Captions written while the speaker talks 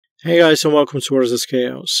Hey guys, and welcome to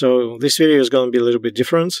WordsAtScale. So this video is going to be a little bit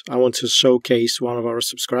different. I want to showcase one of our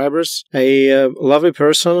subscribers, a lovely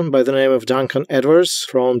person by the name of Duncan Edwards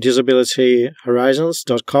from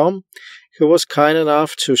DisabilityHorizons.com, who was kind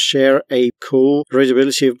enough to share a cool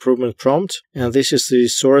readability improvement prompt. And this is the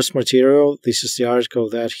source material. This is the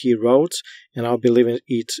article that he wrote, and I'll be leaving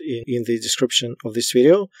it in the description of this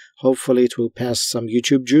video. Hopefully it will pass some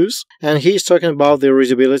YouTube juice. And he's talking about the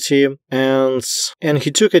readability, and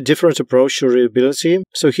he took a different approach to readability.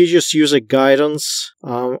 So he just used a guidance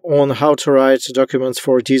on how to write documents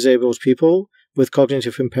for disabled people with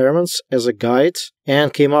cognitive impairments as a guide,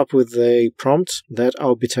 and came up with a prompt that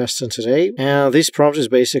I'll be testing today. And this prompt is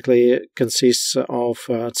basically consists of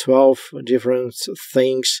 12 different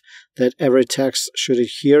things that every text should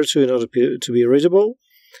adhere to in order to be readable.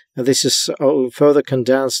 And this is further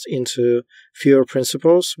condensed into fewer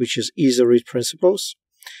principles, which is easy read principles.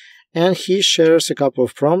 And he shares a couple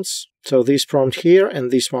of prompts. So this prompt here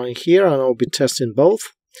and this one here, and I'll be testing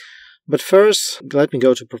both. But first, let me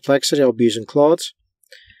go to Perplexity. I'll be using Claude.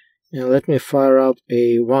 And let me fire up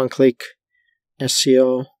a one-click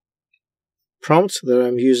SEO prompt that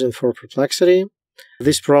I'm using for Perplexity.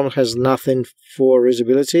 This prompt has nothing for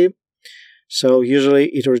readability. So usually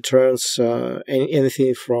it returns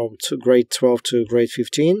anything from grade 12 to grade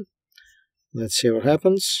 15. Let's see what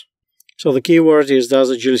happens. So the keyword is, does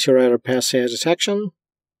Agility Writer pass AI detection?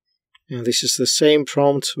 And this is the same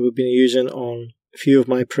prompt we've been using on a few of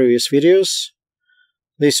my previous videos.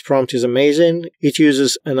 This prompt is amazing. It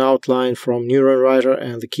uses an outline from Neuron Writer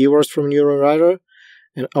and the keywords from Neuron Writer,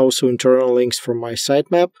 and also internal links from my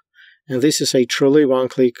sitemap. And this is a truly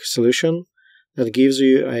one-click solution that gives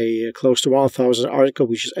you a close to 1,000 article,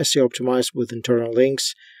 which is SEO optimized with internal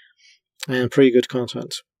links and pretty good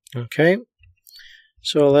content. Okay,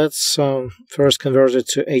 so let's first convert it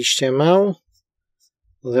to HTML.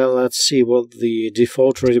 Then let's see what the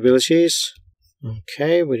default readability is.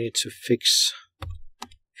 Okay, we need to fix a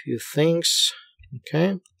few things.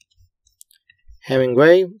 Okay,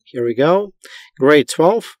 Hemingway, here we go. Grade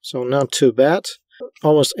 12, so not too bad.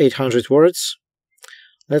 Almost 800 words.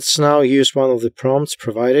 Let's now use one of the prompts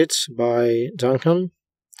provided by Duncan.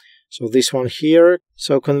 So this one here.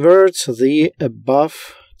 So convert the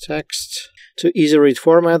above text to easy read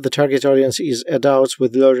format. The target audience is adults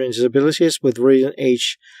with learning disabilities with reading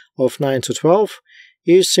age of 9 to 12.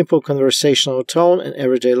 Use simple conversational tone and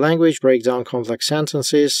everyday language. Break down complex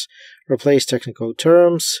sentences. Replace technical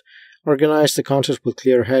terms. Organize the content with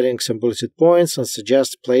clear headings and bulleted points, and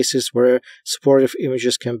suggest places where supportive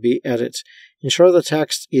images can be added. Ensure the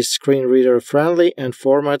text is screen reader friendly and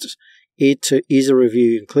format it to easy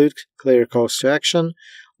review. Include clear calls to action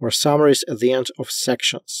or summaries at the end of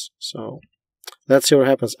sections. So let's see what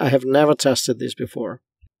happens. I have never tested this before.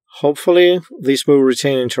 Hopefully this will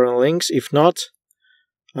retain internal links. If not,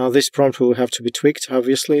 this prompt will have to be tweaked,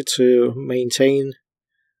 obviously, to maintain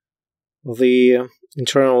the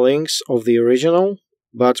internal links of the original,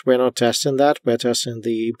 but we're not testing that. We're testing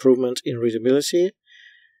the improvement in readability,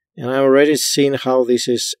 and I'm already seeing how this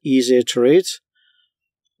is easier to read.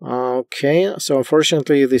 Okay, so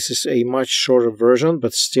unfortunately this is a much shorter version,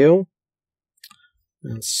 but still,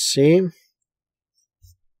 let's see.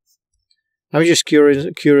 I'm just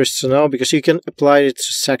curious to know, because you can apply it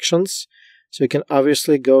to sections, so you can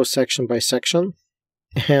obviously go section by section.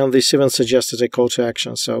 And this even suggested a call to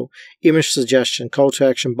action. So image suggestion, call to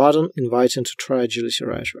action button, inviting to try Agility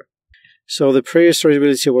Writer. So the previous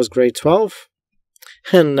readability was grade 12,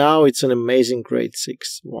 and now it's an amazing grade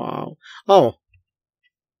 6. Wow. Oh,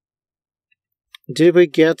 did we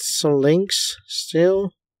get some links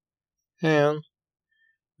still? And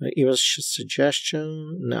image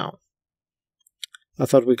suggestion, no. I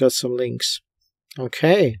thought we got some links.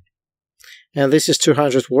 Okay. And this is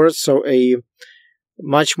 200 words, so a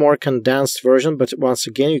much more condensed version, but once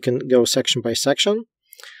again you can go section by section.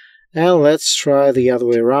 And let's try the other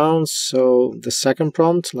way around. So the second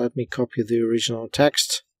prompt, let me copy the original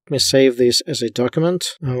text. Let me save this as a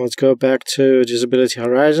document. Now let's go back to Disability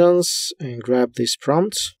Horizons and grab this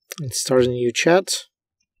prompt and start a new chat.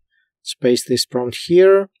 Let's paste this prompt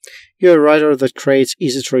here. You're a writer that creates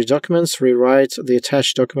easy to read documents. Rewrite the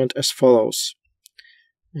attached document as follows.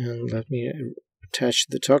 And let me attach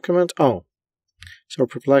the document. Oh, so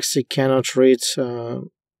Perplexity cannot read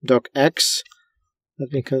docx.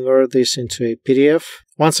 Let me convert this into a PDF.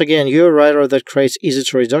 Once again, you're a writer that creates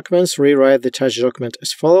easy-to-read documents. Rewrite the attached document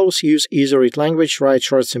as follows. Use easy-read language. Write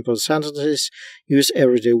short, simple sentences. Use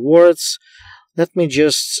everyday words. Let me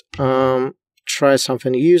just try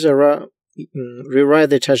something. Rewrite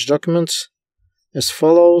the attached document as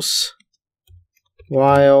follows.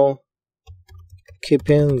 While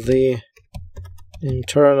keeping the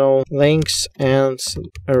internal links and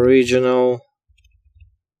original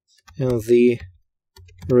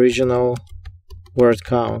word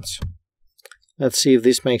count. Let's see if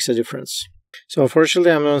this makes a difference. So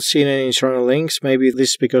unfortunately I'm not seeing any internal links. Maybe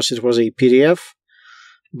this is because it was a PDF,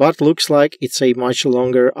 but looks like it's a much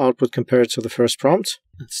longer output compared to the first prompt.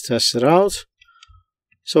 Let's test it out.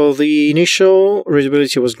 So the initial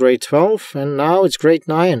readability was grade 12 and now it's grade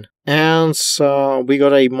 9. And we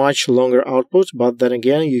got a much longer output, but then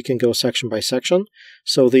again you can go section by section.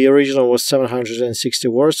 So the original was 760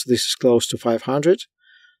 words, this is close to 500.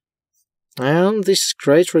 And this is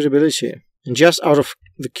great readability. And just out of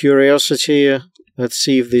the curiosity, let's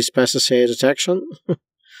see if this passes AI detection.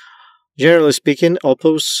 Generally speaking,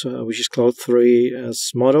 Opus, which is Cloud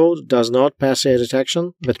 3's model, does not pass AI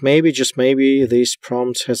detection, but maybe, just maybe, this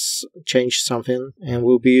prompt has changed something and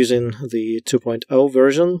we'll be using the 2.0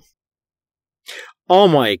 version. Oh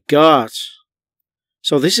my god!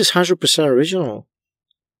 So this is 100% original.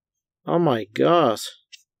 Oh my god.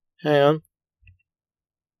 Hang on.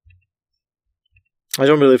 I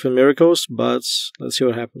don't believe in miracles, but let's see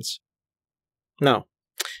what happens. No.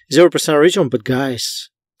 0% original, but guys,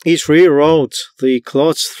 it rewrote the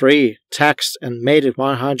Claude 3 text and made it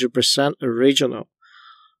 100% original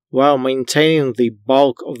while maintaining the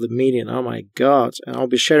bulk of the meaning. Oh my god. And I'll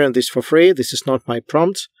be sharing this for free. This is not my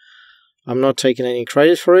prompt. I'm not taking any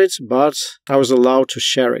credit for it, but I was allowed to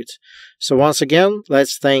share it. So once again,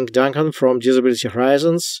 let's thank Duncan from Disability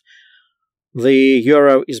Horizons. The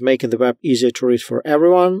URL is making the web easier to read for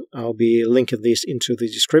everyone. I'll be linking this into the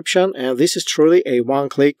description. And this is truly a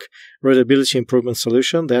one-click readability improvement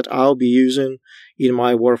solution that I'll be using in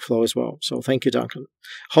my workflow as well. So thank you, Duncan.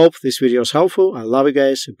 Hope this video is helpful. I love you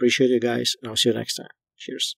guys, appreciate you guys, and I'll see you next time. Cheers.